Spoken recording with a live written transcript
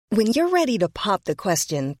When you're ready to pop the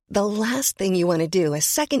question, the last thing you want to do is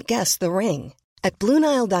second-guess the ring. At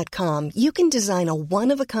BlueNile.com, you can design a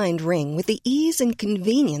one-of-a-kind ring with the ease and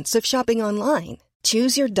convenience of shopping online.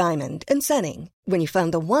 Choose your diamond and setting. When you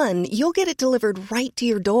find the one, you'll get it delivered right to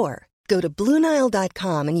your door. Go to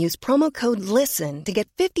BlueNile.com and use promo code LISTEN to get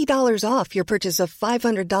 $50 off your purchase of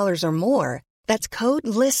 $500 or more. That's code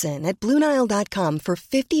LISTEN at BlueNile.com for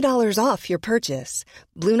 $50 off your purchase.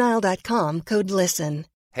 BlueNile.com, code LISTEN.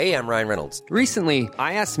 Hey, I'm Ryan Reynolds. Recently,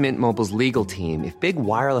 I asked Mint Mobile's legal team if big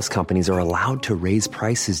wireless companies are allowed to raise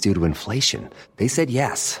prices due to inflation. They said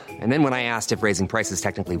yes. And then when I asked if raising prices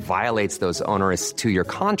technically violates those onerous two-year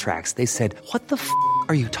contracts, they said, "What the f***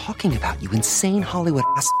 are you talking about, you insane Hollywood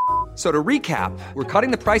ass?" So to recap, we're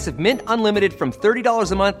cutting the price of Mint Unlimited from $30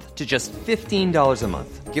 a month to just $15 a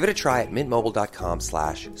month. Give it a try at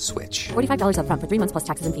mintmobile.com/switch. $45 up front for 3 months plus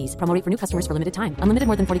taxes and fees. Promo rate for new customers for limited time. Unlimited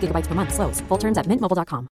more than 40 gigabytes per month. Slows full terms at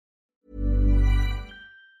mintmobile.com.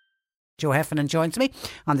 Joe Heffernan joins me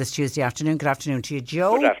on this Tuesday afternoon. Good afternoon to you,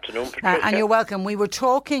 Joe. Good afternoon, Patricia. And you're welcome. We were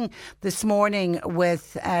talking this morning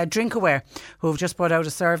with DrinkAware, who have just put out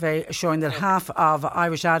a survey showing that half of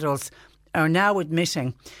Irish adults are now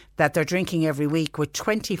admitting that they're drinking every week, with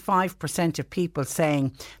 25% of people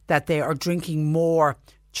saying that they are drinking more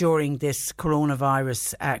during this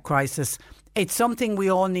coronavirus crisis. It's something we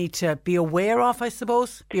all need to be aware of, I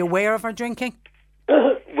suppose, be aware of our drinking.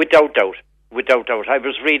 Without doubt. I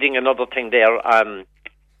was reading another thing there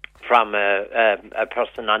from a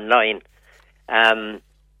person online, and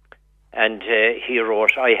he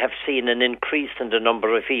wrote, "I have seen an increase in the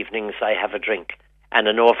number of evenings I have a drink, and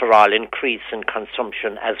an overall increase in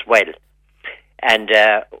consumption as well." And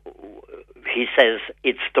he says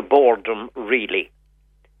it's the boredom, really.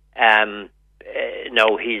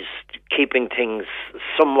 Now, he's keeping things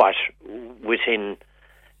somewhat within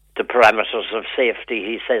the parameters of safety.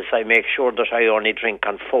 He says, "I make sure that I only drink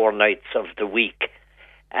on 4 nights of the week."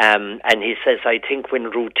 And he says, "I think when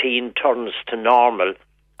routine turns to normal,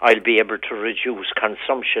 I'll be able to reduce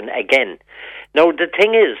consumption again." Now, the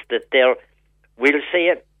thing is that we'll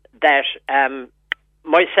say that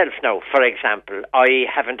myself now, for example, I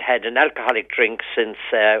haven't had an alcoholic drink since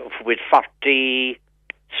with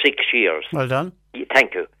 46 years. Well done.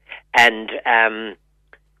 Thank you. And,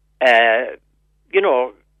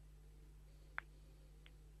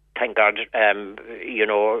 thank God, I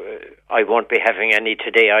won't be having any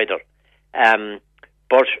today either.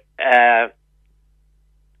 But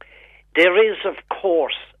there is, of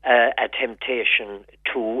course, a temptation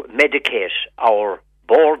to medicate our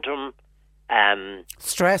boredom,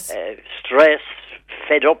 stress,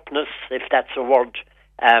 fed upness, if that's a word,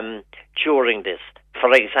 during this.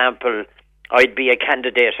 For example, I'd be a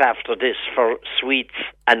candidate after this for Sweets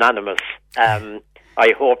Anonymous.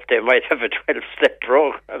 I hope they might have a 12-step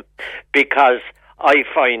program, because I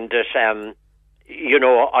find that, I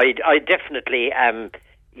definitely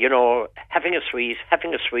having a sweet.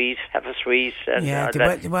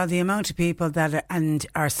 And, the amount of people that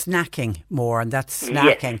are snacking more, and that's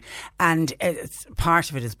snacking, yes. And part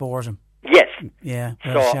of it is boredom. Yes. Yeah.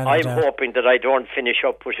 So I'm hoping that I don't finish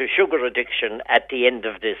up with a sugar addiction at the end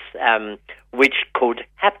of this, which could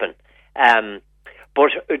happen.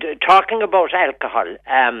 But talking about alcohol,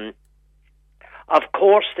 of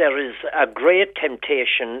course there is a great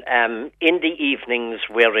temptation in the evenings.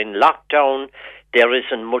 We're in lockdown. There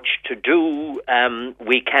isn't much to do.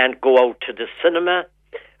 We can't go out to the cinema.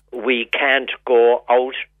 We can't go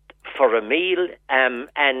out for a meal.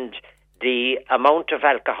 And the amount of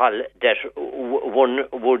alcohol that one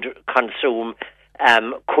would consume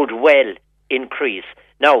could well increase.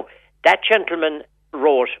 Now, that gentleman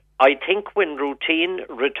wrote, "I think when routine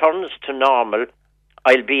returns to normal,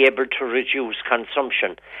 I'll be able to reduce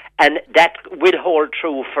consumption." And that will hold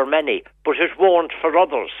true for many, but it won't for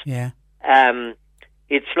others. Yeah.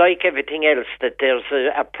 It's like everything else, that there's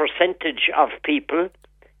a percentage of people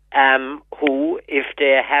who, if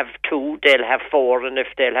they have 2, they'll have 4, and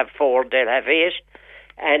if they'll have 4, they'll have 8.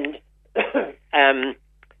 And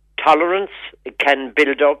tolerance can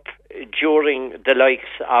build up during the likes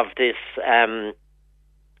of this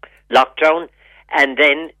lockdown, and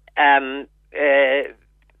then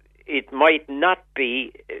it might not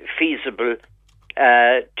be feasible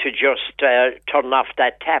to just turn off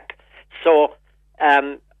that tap. So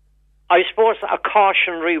I suppose a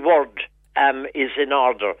cautionary word is in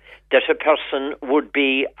order, that a person would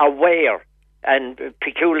be aware, and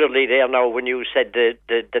peculiarly there now when you said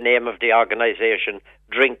the name of the organisation,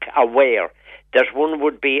 DrinkAware, that one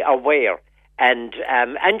would be aware, and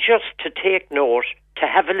just to take note, to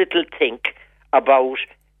have a little think about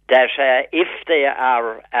that if they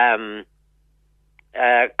are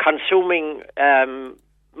consuming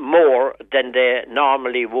more than they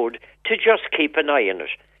normally would, to just keep an eye on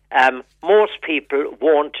it. Most people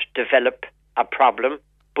won't develop a problem,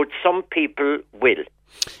 but some people will.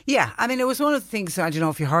 Yeah, I mean, it was one of the things. I don't know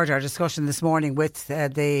if you heard our discussion this morning with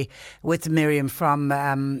Miriam from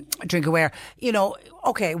Drinkaware. You know,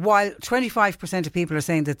 okay, while 25% of people are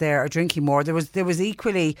saying that they are drinking more, there was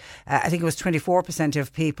equally, I think it was 24%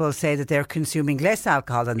 of people say that they're consuming less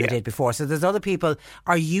alcohol than they did before. So there's other people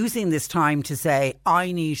are using this time to say,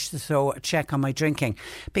 I need to throw a check on my drinking,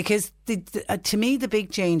 because to me the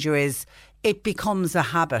big changer is, it becomes a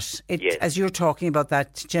habit. As you're talking about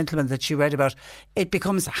that gentleman that you read about, it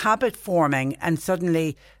becomes habit forming, and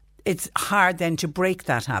suddenly it's hard then to break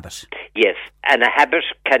that habit. Yes, and a habit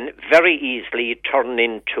can very easily turn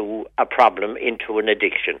into a problem, into an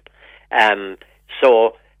addiction.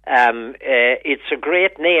 So it's a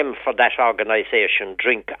great name for that organisation,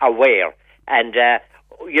 Drinkaware. And,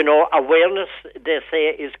 awareness, they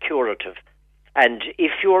say, is curative. And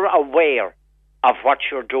if you're aware of what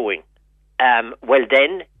you're doing, well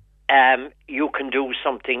then you can do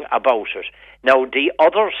something about it. Now, the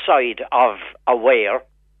other side of aware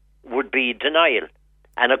would be denial.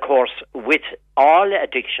 And of course, with all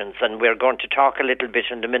addictions, and we're going to talk a little bit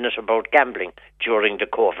in a minute about gambling during the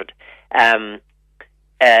COVID,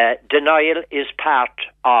 denial is part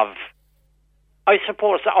of, I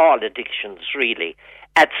suppose, all addictions really.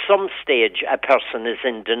 At some stage, a person is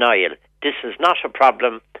in denial. This is not a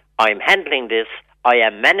problem. I'm handling this. I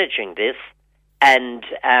am managing this, and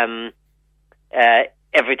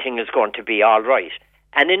everything is going to be all right.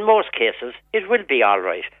 And in most cases, it will be all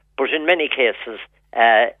right. But in many cases,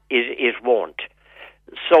 it won't.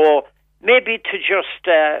 So maybe to just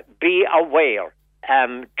be aware,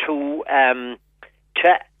 to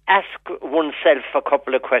ask oneself a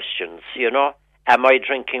couple of questions. You know, am I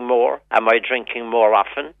drinking more? Am I drinking more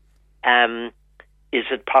often? Is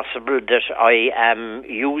it possible that I am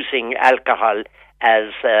using alcohol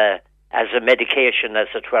as a medication, as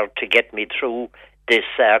it were, to get me through this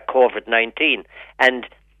COVID-19? And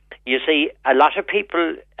you see, a lot of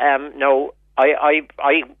people now.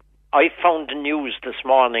 I found the news this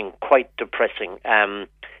morning quite depressing. There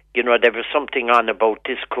was something on about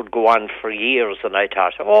this could go on for years, and I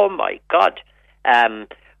thought, oh my God.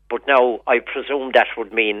 But now I presume that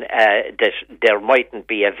would mean that there mightn't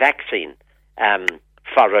be a vaccine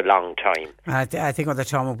for a long time. I think other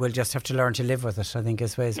time we'll just have to learn to live with it, I think,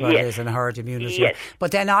 is what it is, and herd immunity. Yes.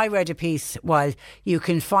 But then I read a piece, while you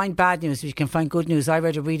can find bad news, you can find good news. I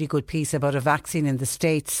read a really good piece about a vaccine in the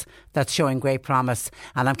States that's showing great promise,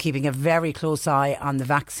 and I'm keeping a very close eye on the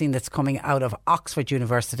vaccine that's coming out of Oxford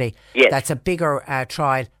University. Yes. That's a bigger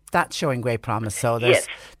trial. That's showing great promise. So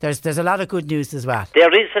there's a lot of good news as well.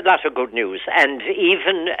 There is a lot of good news, and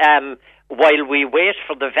even while we wait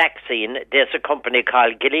for the vaccine, there's a company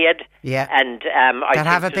called Gilead. Yeah. And that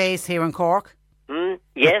have a base here in Cork.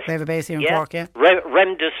 Yes. They have a base here in Cork, yeah.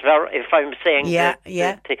 Remdesivir, if I'm saying that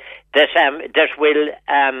will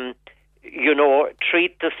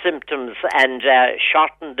treat the symptoms and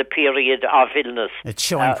shorten the period of illness. It's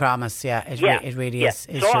showing promise, yeah. It really is.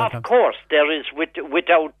 So of course there is,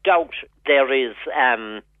 without doubt, there's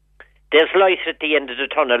light at the end of the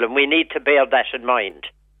tunnel, and we need to bear that in mind.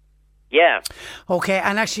 Yeah. Okay,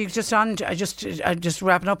 and actually, just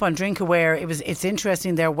wrapping up on Drinkaware, it's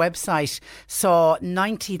interesting. Their website saw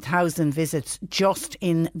 90,000 visits just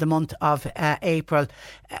in the month of April,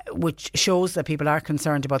 which shows that people are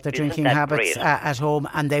concerned about their drinking habits at home,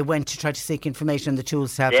 and they went to try to seek information and the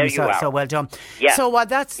tools to help them. So well done. Yeah. So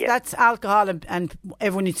that's alcohol, and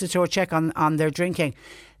everyone needs to throw a check on their drinking.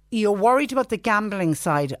 You're worried about the gambling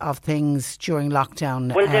side of things during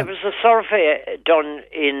lockdown? Well, there was a survey done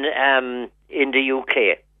in the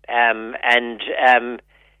UK, and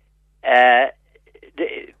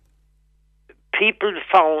the people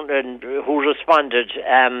found who responded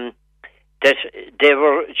that they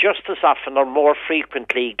were just as often or more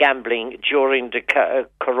frequently gambling during the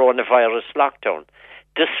coronavirus lockdown.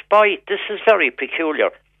 Despite, this is very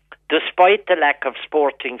peculiar, despite the lack of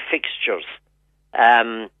sporting fixtures.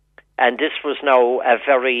 And this was now a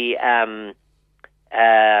very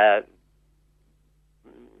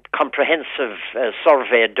comprehensive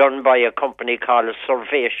survey done by a company called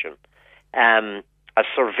Survation, a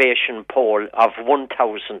Survation poll of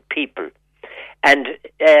 1,000 people. And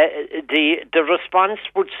the response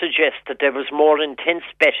would suggest that there was more intense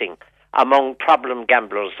betting among problem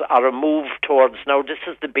gamblers, or a move towards, now this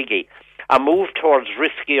is the biggie, a move towards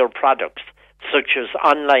riskier products such as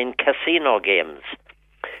online casino games.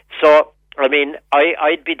 So, I mean,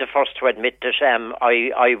 I'd be the first to admit that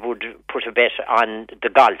I would put a bet on the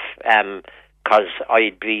golf because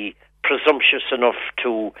I'd be presumptuous enough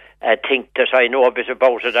to think that I know a bit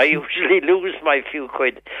about it. I usually lose my few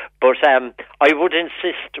quid, but I would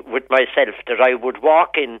insist with myself that I would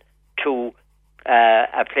walk in to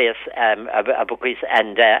a place, a bookies,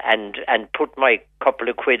 and put my couple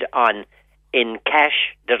of quid on in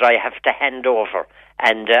cash that I have to hand over,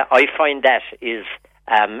 and I find that is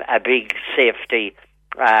a big safety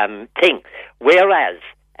thing. Whereas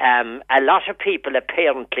a lot of people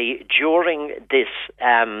apparently during this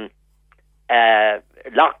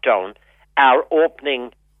lockdown are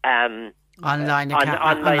opening online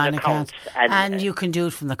accounts. And you can do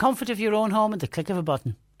it from the comfort of your own home at the click of a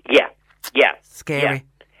button. Yeah. Scary. Yeah.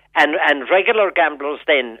 And regular gamblers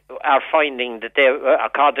then are finding that they,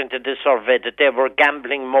 according to this survey, that they were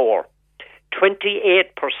gambling more.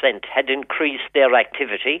 28% had increased their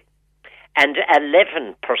activity, and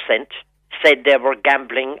 11% said they were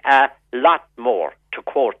gambling a lot more, to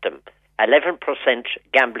quote them. 11%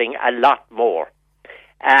 gambling a lot more.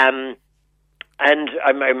 And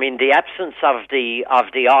I mean, the absence of the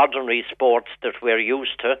ordinary sports that we're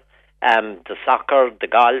used to, the soccer, the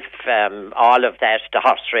golf, all of that, the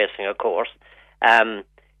horse racing, of course, that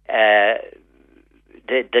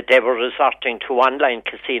they were resorting to online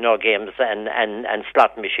casino games and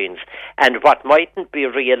slot machines. And what mightn't be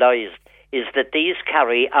realised is that these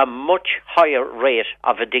carry a much higher rate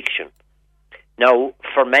of addiction. Now,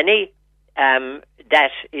 for many,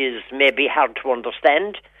 that is maybe hard to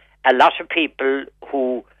understand. A lot of people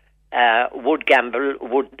who would gamble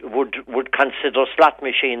would consider slot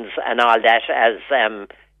machines and all that as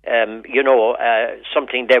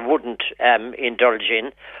something they wouldn't indulge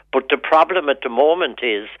in. But the problem at the moment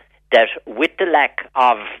is that with the lack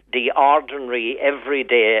of the ordinary,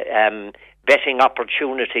 everyday betting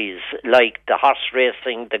opportunities like the horse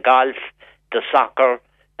racing, the golf, the soccer,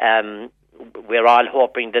 we're all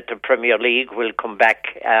hoping that the Premier League will come back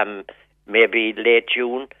maybe late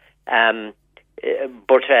June.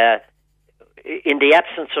 But in the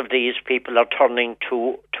absence of these, people are turning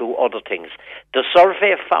to other things. The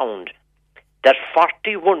survey found that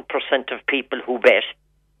 41% of people who bet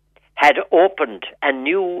had opened a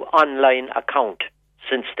new online account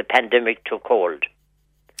since the pandemic took hold.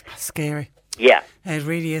 Scary. Yeah. It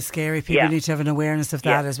really is scary. People need to have an awareness of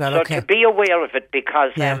that as well. So to be aware of it,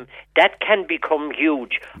 because that can become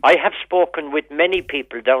huge. I have spoken with many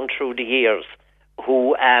people down through the years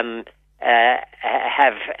who have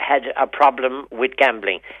had a problem with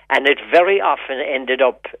gambling, and it very often ended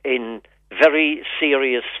up in very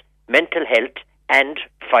serious mental health and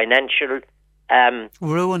financial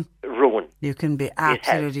ruin. You can be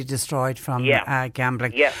absolutely destroyed from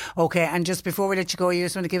gambling. Yeah. Okay, and just before we let you go, you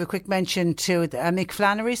just want to give a quick mention to the Mick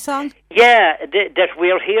Flannery song? Yeah, that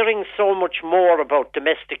we're hearing so much more about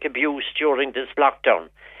domestic abuse during this lockdown.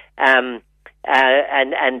 And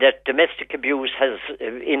that domestic abuse has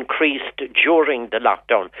increased during the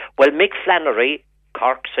lockdown. Well, Mick Flannery,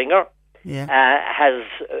 Cork singer, has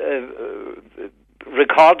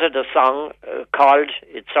recorded a song called,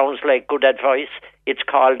 it sounds like good advice, it's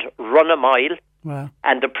called Run a Mile. Wow.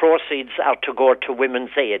 And the proceeds are to go to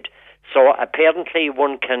Women's Aid. So apparently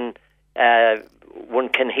one can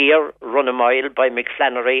hear Run a Mile by Mick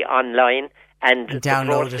Flannery online, and the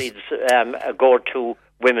proceeds go to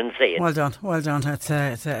Women's Aid. Well done. It's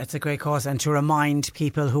a great cause, and to remind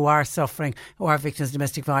people who are suffering, who are victims of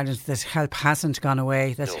domestic violence, that help hasn't gone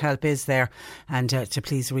away, that help is there, and to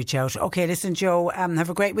please reach out. Okay, listen, Joe, have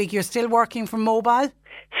a great week. You're still working from mobile?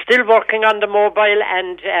 Still working on the mobile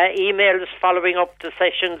and emails, following up the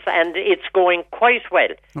sessions, and it's going quite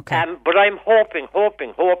well. Okay. But I'm hoping.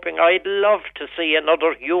 I'd love to see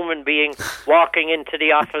another human being walking into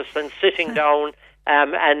the office and sitting down.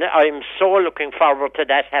 And I'm so looking forward to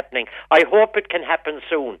that happening. I hope it can happen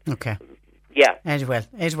soon. Okay. Yeah. It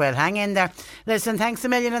will. Hang in there. Listen, thanks a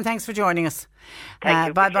million and thanks for joining us. Thank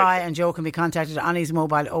you. Bye-bye. And Joe can be contacted on his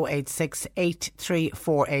mobile 086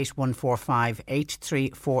 8348 145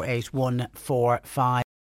 8348 145.